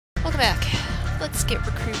back. Let's get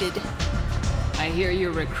recruited. I hear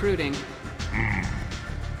you're recruiting.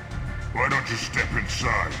 Why don't you step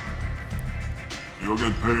inside? You'll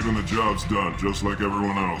get paid when the job's done, just like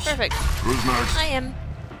everyone else. Perfect. Who's next? I am.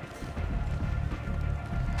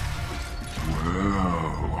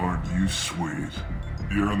 Well, aren't you sweet?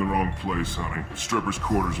 You're in the wrong place, honey. Strippers'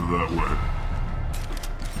 quarters are that way.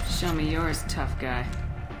 Show me yours, tough guy.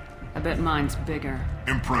 I bet mine's bigger.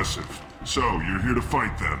 Impressive. So, you're here to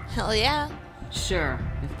fight then? Hell yeah. Sure,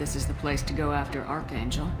 if this is the place to go after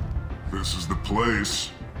Archangel. This is the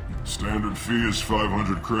place. Standard fee is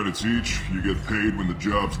 500 credits each. You get paid when the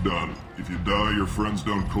job's done. If you die, your friends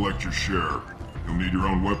don't collect your share. You'll need your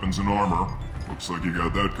own weapons and armor. Looks like you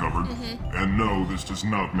got that covered. And no, this does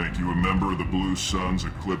not make you a member of the Blue Suns,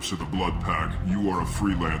 Eclipse, or the Blood Pack. You are a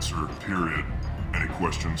freelancer, period. Any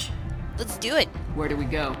questions? Let's do it. Where do we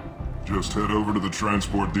go? Just head over to the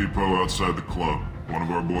transport depot outside the club. One of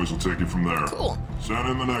our boys will take you from there. Cool. Send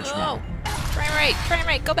in the next Oh. one. Frame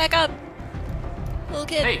rate, go back up. Little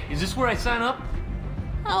kid. Hey, is this where I sign up?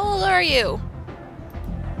 How old are you?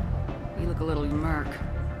 You look a little merc.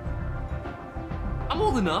 I'm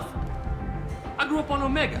old enough. I grew up on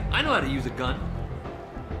Omega. I know how to use a gun.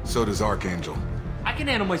 So does Archangel. I can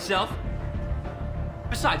handle myself.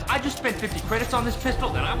 Besides, I just spent 50 credits on this pistol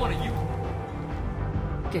that I want to use.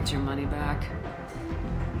 Get your money back.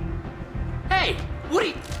 Hey, what are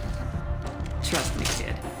you... Trust me,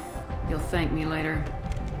 kid. You'll thank me later.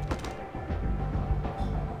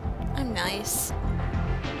 I'm nice.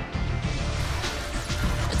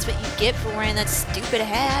 That's what you get for wearing that stupid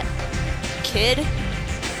hat, kid.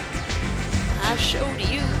 I showed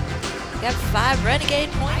you. I got 5 renegade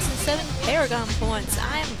points and 7 paragon points.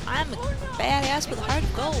 I'm a badass with a heart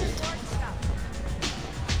of gold.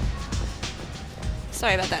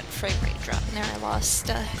 Sorry about that frame rate drop in there. I lost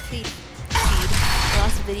feed. I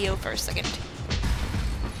lost video for a second.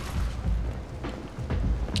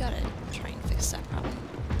 Gotta try and fix that problem.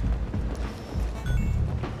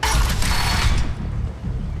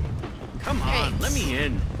 Come on, Right. let me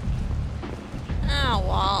in. Oh,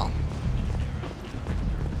 wall.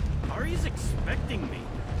 Ari's expecting me.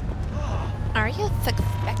 Are you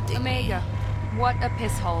expecting Omega, what a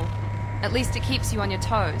piss hole. At least it keeps you on your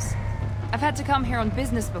toes. I've had to come here on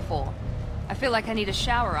business before. I feel like I need a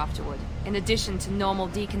shower afterward, in addition to normal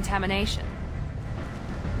decontamination.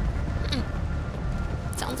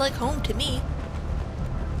 Sounds like home to me.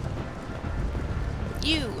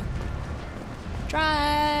 You.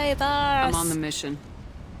 Drive us. I'm on the mission.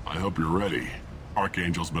 I hope you're ready.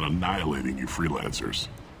 Archangel's been annihilating you freelancers.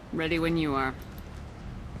 Ready when you are.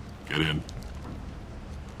 Get in.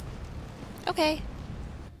 Okay.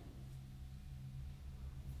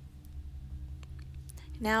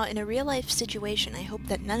 Now, in a real-life situation, I hope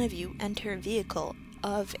that none of you enter a vehicle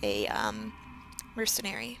of a,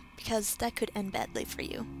 mercenary, because that could end badly for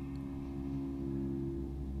you.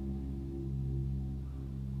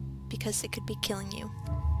 Because it could be killing you.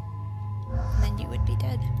 And then you would be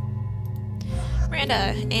dead.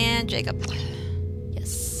 Miranda and Jacob.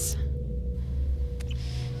 Yes.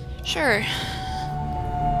 Sure. I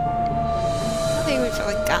don't think we've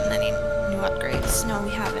really gotten any new upgrades. No,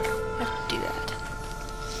 we haven't. We have to do that.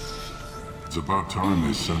 It's about time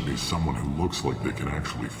they sent me someone who looks like they can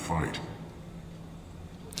actually fight.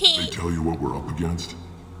 They tell you what we're up against?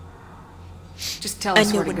 Just tell us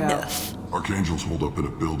I know where to go. enough. Archangel's holed up in a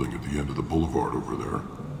building at the end of the boulevard over there.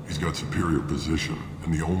 He's got superior position,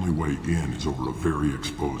 and the only way in is over a very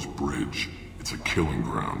exposed bridge. It's a killing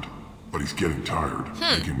ground. But he's getting tired,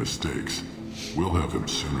 making mistakes. We'll have him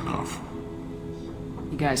soon enough.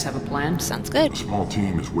 You guys have a plan? Sounds good. A small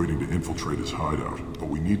team is waiting to infiltrate his hideout, but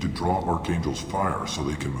we need to draw Archangel's fire so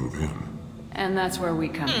they can move in. And that's where we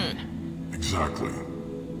come in. Exactly.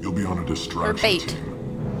 You'll be on a distraction bait. team.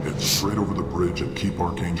 Head straight over the bridge and keep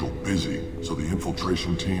Archangel busy so the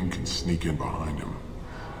infiltration team can sneak in behind him.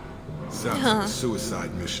 Sounds like a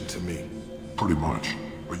suicide mission to me. Pretty much.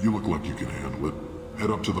 But you look like you can handle it. Head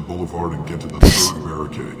up to the boulevard and get to the third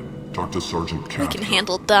barricade. Talk to Sergeant Kafka. We can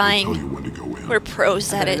handle dying. He'll tell you when to go in. We're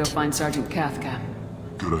pros at Better go it. find Sergeant Kafka.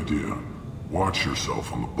 Good idea. Watch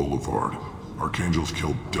yourself on the boulevard. Archangel's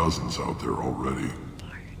killed dozens out there already.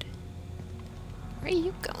 Where are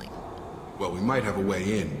you going? Well, we might have a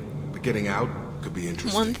way in, but getting out could be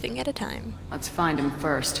interesting. One thing at a time. Let's find him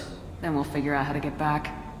first. Then we'll figure out how to get back.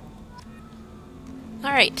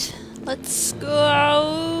 Alright, let's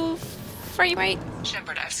go. Frame rate.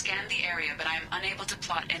 Shepard, I've scanned the area, but I am unable to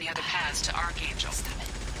plot any other paths to Archangel.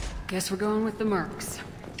 Guess we're going with the mercs.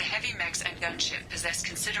 The heavy mechs and gunship possess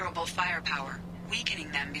considerable firepower.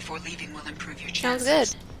 Weakening them before leaving will improve your Sounds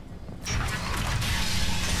chances. good.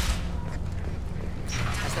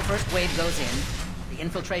 first wave goes in, the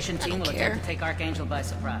infiltration team will care. attempt to take Archangel by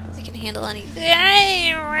surprise. I can handle anything.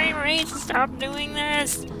 Hey, right, stop doing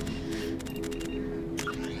this.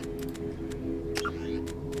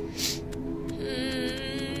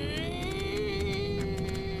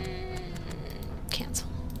 Cancel.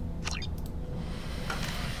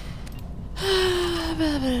 Blah,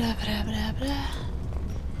 blah, blah, blah, blah.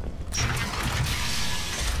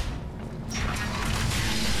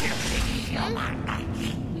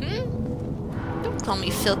 Don't call me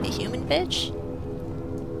filthy human, bitch.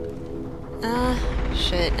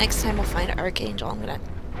 Shit. Next time we'll find Archangel. I'm gonna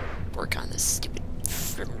work on this stupid